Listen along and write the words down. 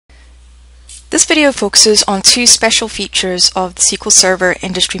This video focuses on two special features of the SQL Server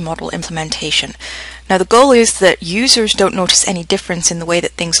industry model implementation. Now the goal is that users don't notice any difference in the way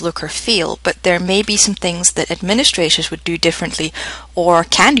that things look or feel, but there may be some things that administrators would do differently or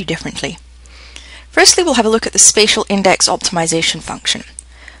can do differently. Firstly, we'll have a look at the spatial index optimization function.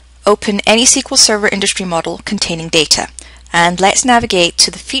 Open any SQL Server industry model containing data, and let's navigate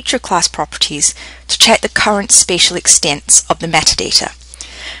to the feature class properties to check the current spatial extents of the metadata.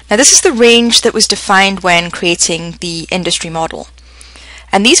 Now this is the range that was defined when creating the industry model.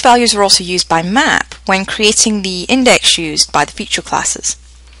 And these values are also used by Map when creating the index used by the feature classes.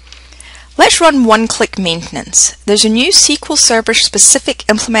 Let's run one-click maintenance. There's a new SQL Server specific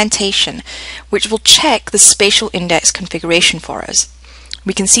implementation which will check the spatial index configuration for us.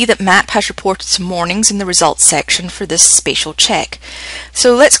 We can see that Map has reported some warnings in the results section for this spatial check.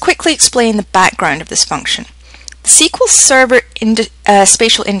 So let's quickly explain the background of this function. The SQL Server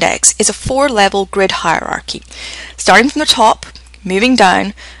spatial index is a four-level grid hierarchy, starting from the top, moving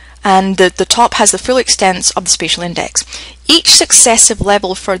down, and the top has the full extents of the spatial index. Each successive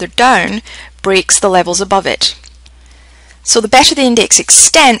level further down breaks the levels above it. So the better the index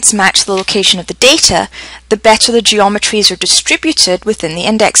extents match the location of the data, the better the geometries are distributed within the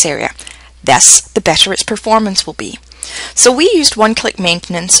index area. Thus, the better its performance will be. So we used one-click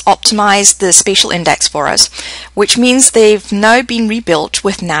maintenance optimized the spatial index for us, which means they've now been rebuilt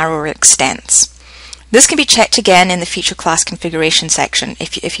with narrower extents. This can be checked again in the feature class configuration section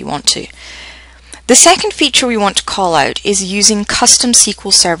if you want to. The second feature we want to call out is using custom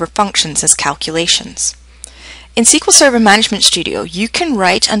SQL Server functions as calculations. In SQL Server Management Studio, you can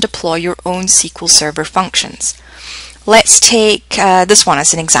write and deploy your own SQL Server functions. Let's take this one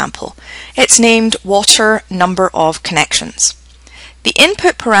as an example. It's named water number of connections. The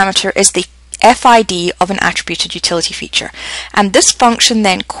input parameter is the FID of an attributed utility feature, and this function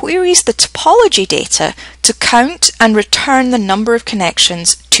then queries the topology data to count and return the number of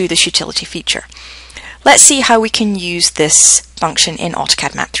connections to this utility feature. Let's see how we can use this function in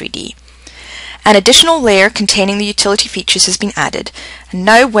AutoCAD Map 3D. An additional layer containing the utility features has been added, and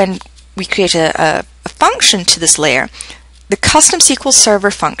now when we create a function to this layer, the custom SQL Server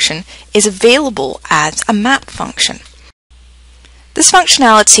function is available as a map function. This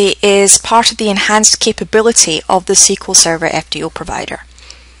functionality is part of the enhanced capability of the SQL Server FDO provider.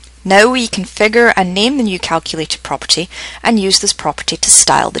 Now we configure and name the new calculated property and use this property to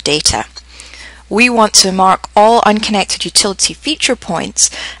style the data. We want to mark all unconnected utility feature points,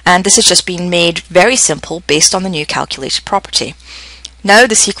 and this has just been made very simple based on the new calculated property. Now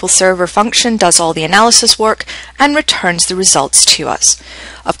the SQL Server function does all the analysis work and returns the results to us.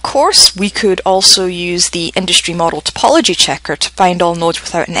 Of course, we could also use the industry model topology checker to find all nodes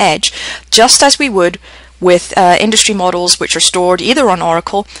without an edge, just as we would with industry models which are stored either on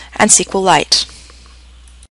Oracle and SQLite.